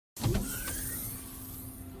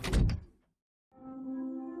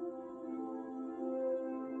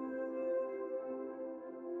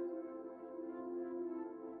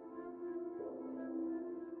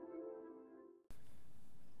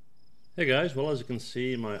Hey guys, well, as you can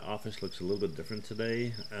see, my office looks a little bit different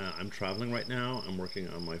today. I'm traveling right now. I'm working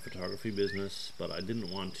on my photography business, but I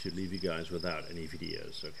didn't want to leave you guys without any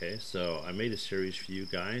videos, okay? So I made a series for you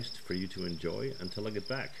guys for you to enjoy until I get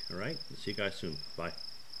back, all right? See you guys soon. Bye.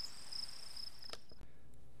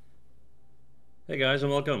 Hey guys,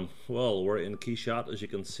 and welcome. Well, we're in Keyshot, as you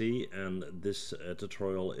can see, and this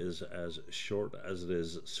tutorial is as short as it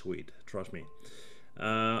is sweet. Trust me.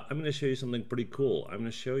 I'm going to show you something pretty cool. I'm going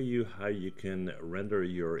to show you how you can render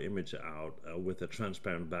your image out with a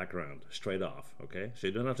transparent background straight off, okay? So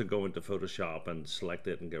you don't have to go into Photoshop and select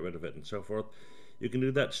it and get rid of it and so forth. You can do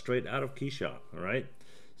that straight out of Keyshot, all right?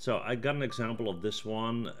 So I got an example of this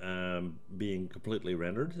one being completely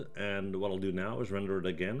rendered, and what I'll do now is render it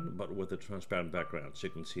again, but with a transparent background so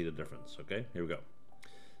you can see the difference, okay? Here we go.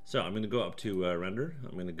 So I'm going to go up to render.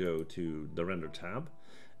 I'm going to go to the render tab.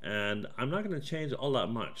 And I'm not going to change all that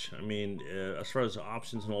much. I mean, as far as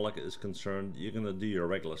options and all that is concerned, you're going to do your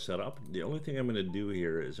regular setup. The only thing I'm going to do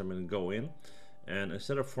here is I'm going to go in, and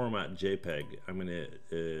instead of format JPEG, I'm going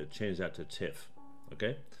to change that to TIFF.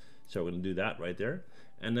 Okay, so we're going to do that right there.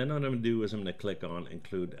 And then what I'm going to do is I'm going to click on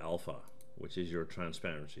Include Alpha, which is your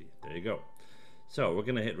transparency. There you go. So we're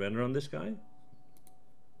going to hit render on this guy.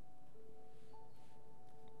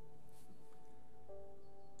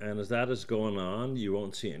 And as that is going on, you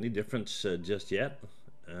won't see any difference just yet,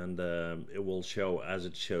 and it will show as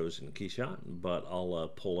it shows in Keyshot, but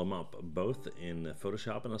I'll pull them up both in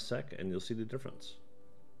Photoshop in a sec and you'll see the difference.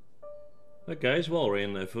 Alright guys, well, we're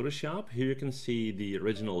in Photoshop. Here you can see the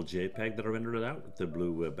original JPEG that I rendered it out with the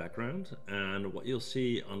blue background, and what you'll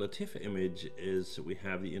see on the TIFF image is we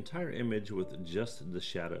have the entire image with just the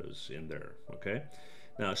shadows in there, okay?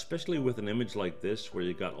 Now, especially with an image like this where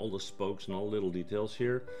you got all the spokes and all the little details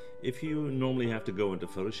here, if you normally have to go into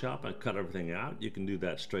Photoshop and cut everything out, you can do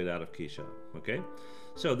that straight out of Keyshot, okay?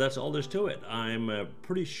 So that's all there's to it. I'm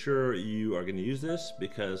pretty sure you are going to use this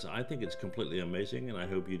because I think it's completely amazing, and I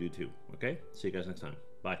hope you do too, okay? See you guys next time.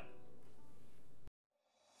 Bye.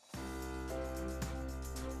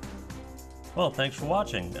 Well, thanks for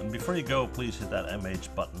watching, and before you go, please hit that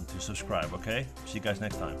MH button to subscribe, okay? See you guys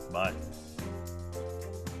next time. Bye.